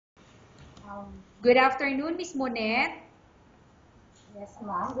Good afternoon, Miss Monette. Yes,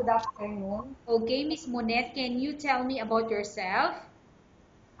 ma'am. Good afternoon. Okay, Miss Monette, can you tell me about yourself?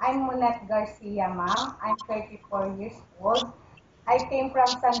 I'm Monette Garcia, ma'am. I'm 34 years old. I came from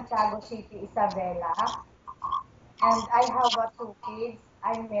Santiago City, Isabela, and I have two kids.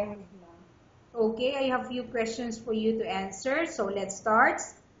 I'm married, ma'am. Okay, I have few questions for you to answer, so let's start.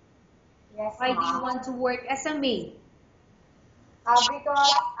 Yes, Why do you ma'am. want to work as a maid?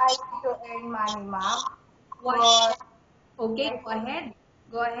 Because I need to earn money, ma'am. Why? For Okay, my go ahead.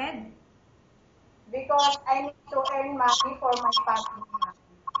 Go ahead. because I need to earn money for my family, ma'am.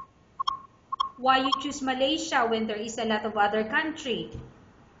 Why you choose Malaysia when there is a lot of other country?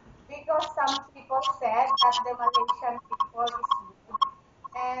 Because some people said that the Malaysian people is good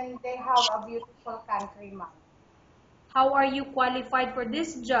and they have a beautiful country, ma'am. How are you qualified for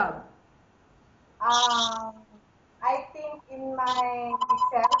this job? Um, I think in my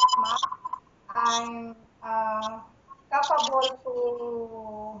myself, ma'am, I'm capable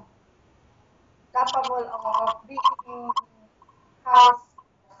of being house,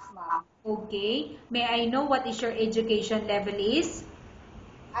 ma'am. Okay, may I know what is your education level is?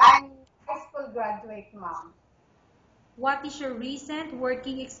 I'm high school graduate, ma'am. What is your recent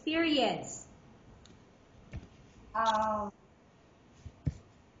working experience? Um,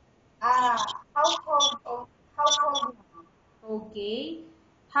 household, ma'am. Okay.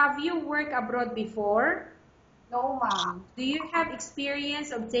 Have you worked abroad before? No, ma'am. Do you have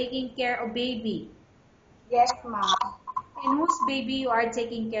experience of taking care of baby? Yes, ma'am. And whose baby you are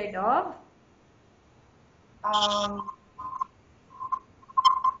taking care of? Um,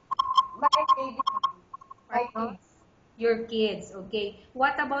 my baby, ma'am. My Pardon? kids. Your kids. Okay.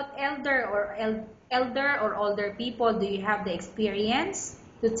 What about elder or older people? Do you have the experience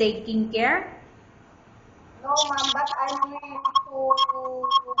to taking care? No, ma'am, but I'm willing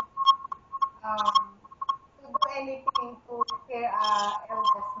um to do anything to care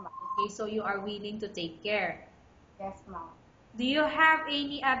eldest, ma'am. Okay, so you are willing to take care. Yes, ma'am. Do you have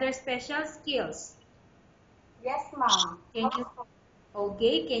any other special skills? Yes, ma'am. Can you Household.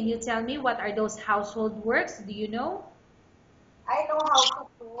 Okay, can you tell me what are those household works? Do you know? I know how to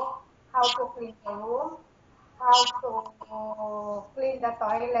cook, how to clean the room, how to clean the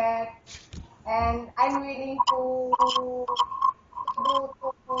toilet, and I'm willing to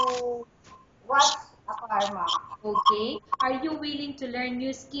wash a car, ma'am. Okay. Are you willing to learn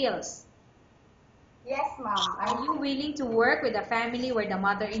new skills? Yes, ma'am. Are you willing to work with a family where the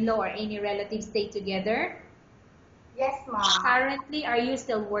mother-in-law or any relatives stay together? Yes, ma'am. Currently, are you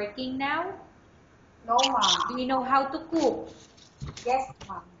still working now? No, Do ma'am. you know how to cook? Yes,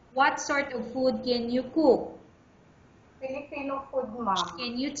 ma'am. What sort of food can you cook? Filipino food, ma'am.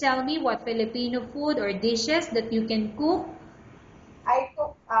 Can you tell me what Filipino food or dishes that you can cook? I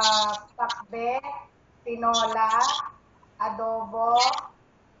cook pakbet, tinola, adobo,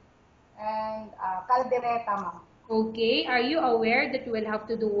 and caldereta, ma'am. Okay. Are you aware that you will have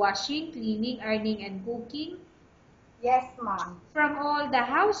to do washing, cleaning, ironing, and cooking? Yes, ma'am. From all the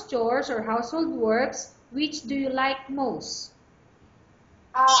house chores or household works, which do you like most?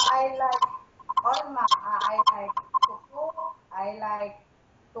 I like all, ma'am. I like to cook, I like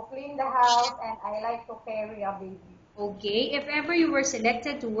to clean the house, and I like to carry a baby. Okay, if ever you were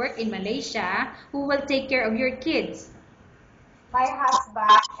selected to work in Malaysia, who will take care of your kids? My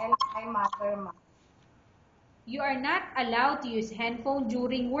husband and my mother, ma'am. You are not allowed to use handphone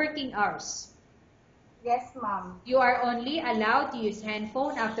during working hours. Yes, ma'am. You are only allowed to use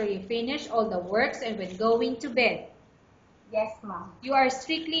handphone after you finish all the works and when going to bed. Yes, ma'am. You are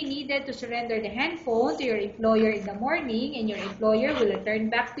strictly needed to surrender the handphone to your employer in the morning and your employer will return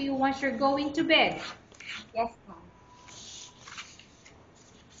back to you once you're going to bed. Yes, ma'am.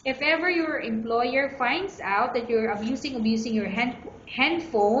 If ever your employer finds out that you're abusing your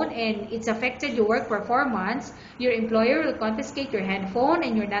handphone and it's affected your work performance, your employer will confiscate your handphone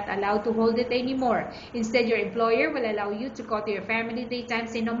and you're not allowed to hold it anymore. Instead, your employer will allow you to call to your family 3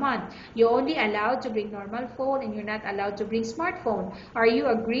 times in a month. You're only allowed to bring normal phone and you're not allowed to bring smartphone. Are you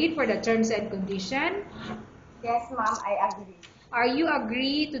agreed for the terms and condition? Yes, ma'am. I agree. Are you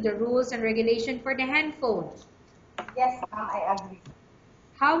agreed to the rules and regulation for the handphone? Yes, ma'am. I agree.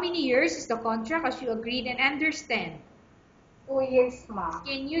 How many years is the contract as you agreed and understand? 2 years, ma'am.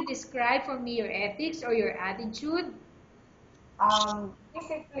 Can you describe for me your ethics or your attitude?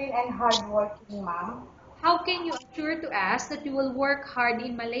 Discipline and hardworking, ma'am. How can you assure to us that you will work hard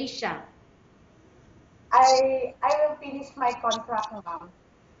in Malaysia? I will finish my contract, ma'am.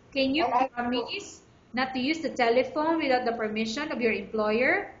 Can you And I will, promise not to use the telephone without the permission of your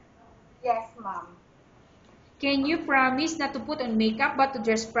employer? yes, ma'am. Can you promise not to put on makeup but to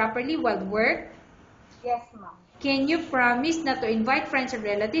dress properly while work? Yes, ma'am. Can you promise not to invite friends or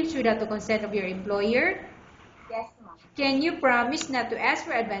relatives without the consent of your employer? Yes, ma'am. Can you promise not to ask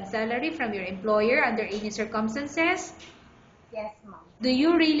for advance salary from your employer under any circumstances? Yes, ma'am. Do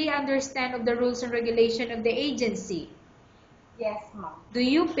you really understand of the rules and regulation of the agency? Yes, ma'am. Do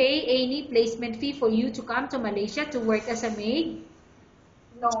you pay any placement fee for you to come to Malaysia to work as a maid?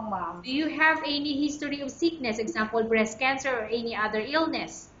 No, ma'am. Do you have any history of sickness, example breast cancer or any other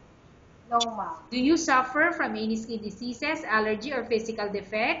illness? No, ma'am. Do you suffer from any skin diseases, allergy or physical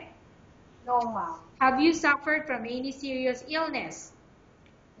defect? No, ma'am. Have you suffered from any serious illness?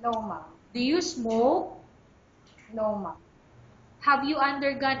 No, ma'am. Do you smoke? No, ma'am. Have you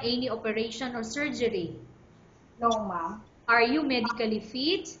undergone any operation or surgery? No, ma'am. Are you medically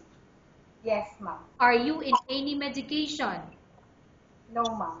fit? Yes, ma'am. Are you in any medication? No,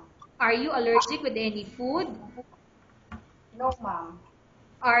 ma'am. Are you allergic with any food? No, ma'am.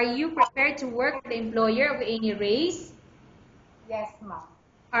 Are you prepared to work for the employer of any race? Yes, ma'am.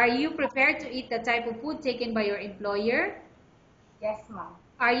 Are you prepared to eat the type of food taken by your employer? Yes, ma'am.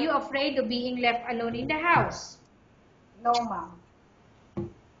 Are you afraid of being left alone in the house? No, ma'am.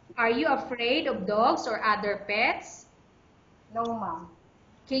 Are you afraid of dogs or other pets? No, ma'am.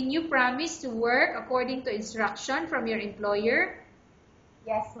 Can you promise to work according to instruction from your employer?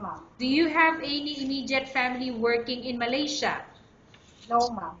 Yes, ma'am. Do you have any immediate family working in Malaysia? No,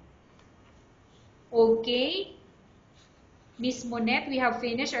 ma'am. Okay. Miss Monette, we have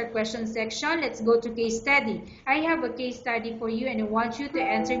finished our question section. Let's go to case study. I have a case study for you and I want you to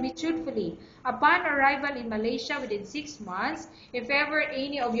answer me truthfully. Upon arrival in Malaysia within 6 months, if ever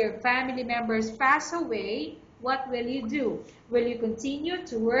any of your family members pass away, what will you do? Will you continue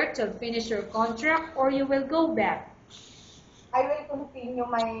to work till finish your contract or you will go back? I will continue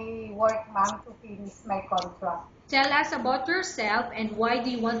my work, ma'am, to finish my contract. Tell us about yourself and why do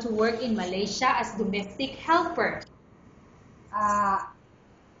you want to work in Malaysia as domestic helper? Uh,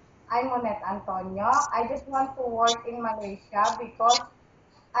 I'm Monet Antonio. I just want to work in Malaysia because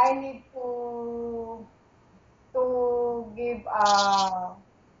I need to give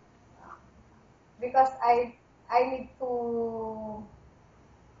because I need what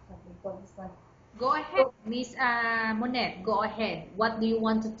do you call this one? Go ahead, To, Miss Monette. Go ahead. What do you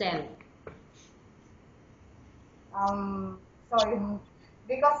want to tell? sorry,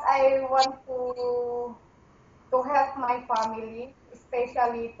 because I want to help my family,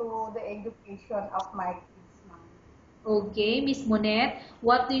 especially to the education of my kids, ma'am. Okay, Miss Monette,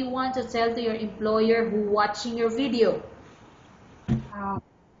 what do you want to tell to your employer who watching your video?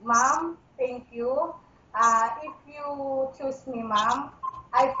 Ma'am, thank you. If you choose me, ma'am,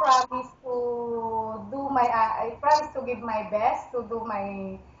 I promise to give my best to do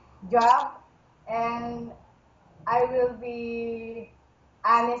my job, and I will be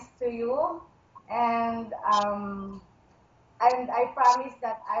honest to you, and I promise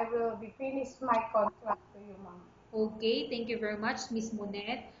that I will be finish my contract to you, ma'am. Okay, thank you very much, Miss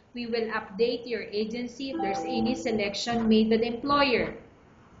Monette. We will update your agency if there's any selection made by the employer.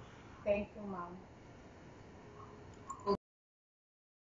 Thank you, ma'am.